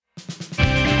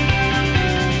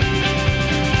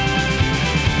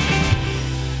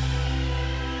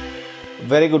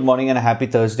Very good morning and a happy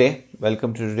Thursday.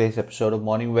 Welcome to today's episode of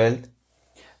Morning Wealth.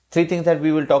 Three things that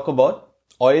we will talk about: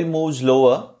 oil moves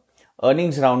lower,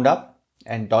 earnings roundup,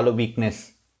 and dollar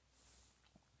weakness.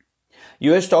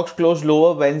 US stocks closed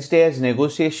lower Wednesday as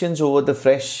negotiations over the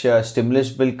fresh stimulus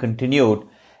bill continued.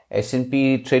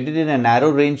 S&P traded in a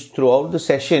narrow range throughout the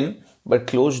session but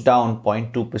closed down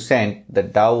 0.2%. The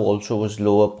Dow also was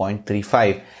lower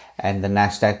 0.35% and the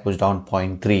Nasdaq was down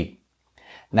 0.3%.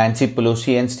 Nancy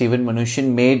Pelosi and Steven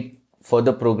Mnuchin made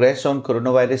further progress on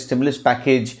coronavirus stimulus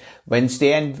package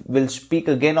Wednesday and will speak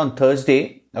again on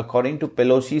Thursday. According to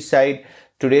Pelosi's side,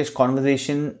 today's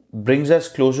conversation brings us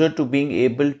closer to being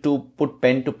able to put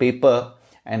pen to paper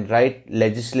and write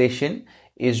legislation,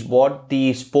 is what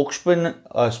the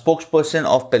spokesperson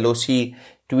of Pelosi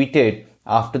tweeted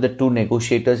after the two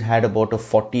negotiators had about a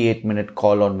 48-minute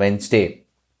call on Wednesday.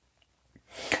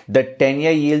 The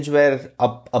 10-year yields were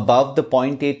up above the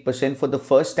 0.8% for the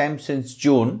first time since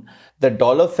June. The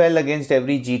dollar fell against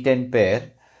every G10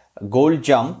 pair. Gold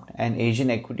jumped and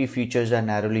Asian equity futures are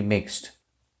narrowly mixed.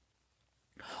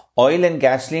 Oil and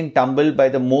gasoline tumbled by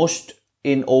the most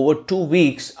in over 2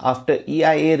 weeks after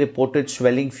EIA reported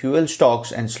swelling fuel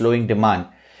stocks and slowing demand.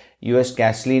 US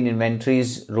gasoline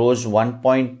inventories rose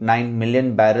 1.9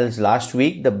 million barrels last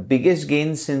week, the biggest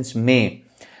gain since May,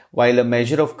 while a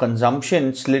measure of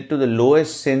consumption slid to the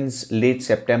lowest since late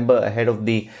September ahead of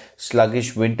the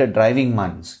sluggish winter driving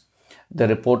months. The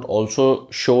report also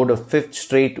showed a fifth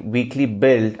straight weekly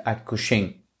build at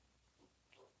Cushing.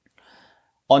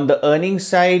 On the earnings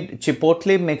side,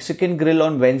 Chipotle Mexican Grill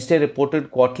on Wednesday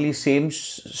reported quarterly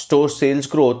same-store sales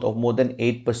growth of more than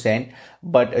 8%,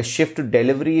 but a shift to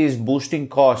delivery is boosting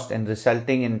cost and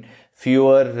resulting in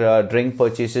fewer drink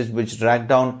purchases, which dragged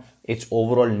down its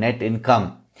overall net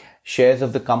income. Shares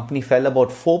of the company fell about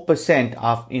 4%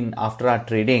 after our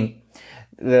trading.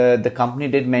 The company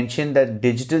did mention that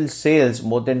digital sales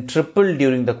more than tripled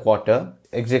during the quarter.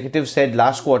 Executives said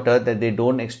last quarter that they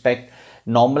don't expect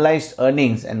normalized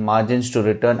earnings and margins to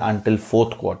return until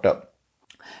fourth quarter.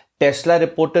 Tesla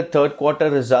reported third quarter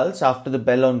results after the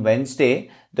bell on Wednesday.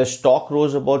 The stock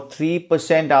rose about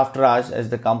 3% after hours as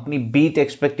the company beat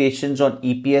expectations on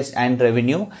EPS and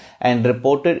revenue and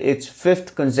reported its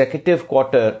fifth consecutive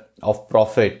quarter of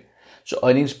profit. So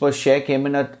earnings per share came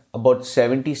in at about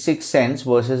 76 cents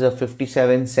versus a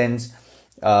 57 cents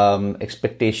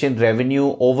expectation.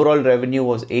 Overall revenue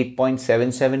was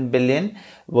 8.77 billion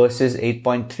versus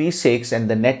 8.36, and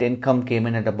the net income came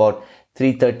in at about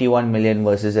 331 million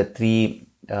versus a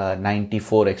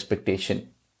 394 expectation.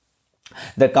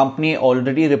 The company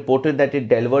already reported that it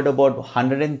delivered about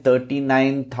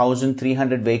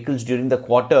 139,300 vehicles during the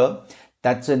quarter.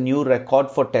 That's a new record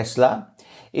for Tesla.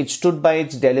 It stood by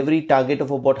its delivery target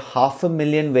of about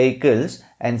 500,000 vehicles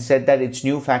and said that its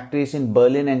new factories in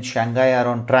Berlin and Shanghai are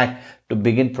on track to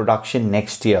begin production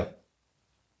next year.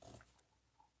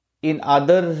 In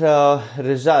other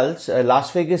results,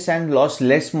 Las Vegas Sands lost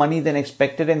less money than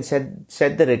expected and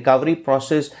said the recovery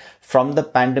process from the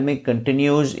pandemic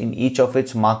continues in each of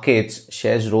its markets.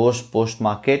 Shares rose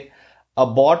post-market.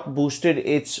 Abbott boosted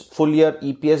its full-year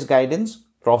EPS guidance.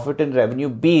 Profit and revenue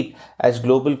beat as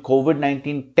global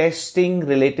COVID-19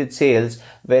 testing-related sales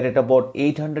were at about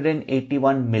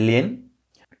 881 million.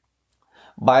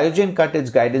 Biogen cut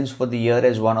its guidance for the year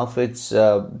as one of its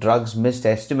drugs missed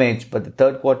estimates, but the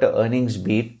third quarter earnings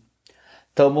beat.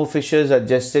 Thermo Fisher's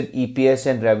adjusted EPS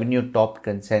and revenue topped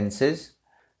consensus.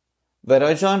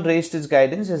 Verizon raised its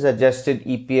guidance as adjusted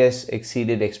EPS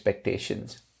exceeded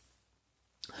expectations.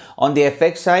 On the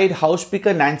FX side, House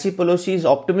Speaker Nancy Pelosi is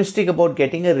optimistic about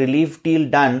getting a relief deal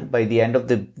done by the end of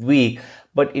the week,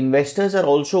 but investors are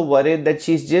also worried that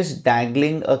she's just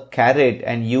dangling a carrot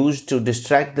and used to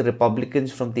distract the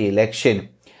Republicans from the election.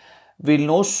 We'll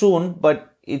know soon,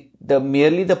 but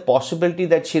merely the possibility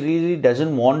that she really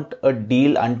doesn't want a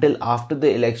deal until after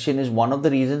the election is one of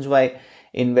the reasons why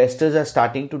investors are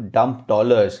starting to dump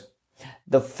dollars.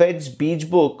 The Fed's Beige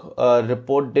Book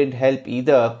report didn't help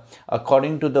either.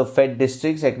 According to the Fed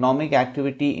districts, economic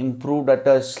activity improved at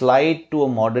a slight to a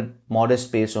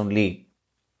modest pace only.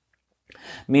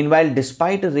 Meanwhile,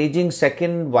 despite a raging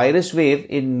second virus wave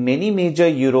in many major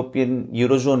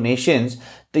Eurozone nations,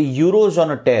 the euro is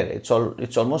on a tear. It's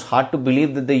almost hard to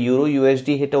believe that the euro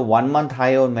USD hit a 1-month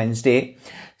high on Wednesday.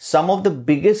 Some of the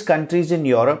biggest countries in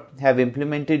Europe have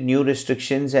implemented new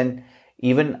restrictions, and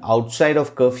even outside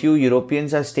of curfew,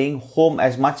 Europeans are staying home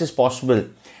as much as possible.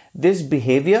 This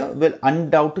behavior will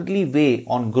undoubtedly weigh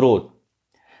on growth.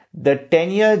 The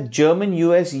 10-year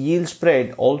German-US yield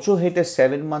spread also hit a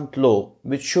 7-month low,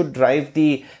 which should drive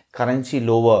the currency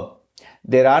lower.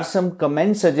 There are some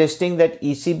comments suggesting that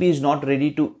ECB is not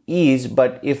ready to ease,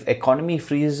 but if economy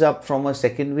freezes up from a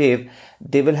second wave,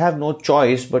 they will have no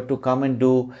choice but to come and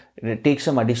take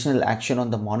some additional action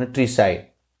on the monetary side.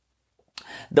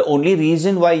 The only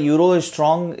reason why euro is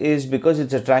strong is because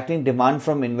it's attracting demand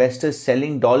from investors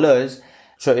selling dollars.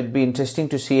 So it'd be interesting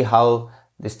to see how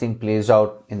this thing plays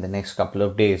out in the next couple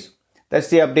of days. That's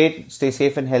the update. Stay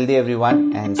safe and healthy,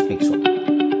 everyone, and speak soon.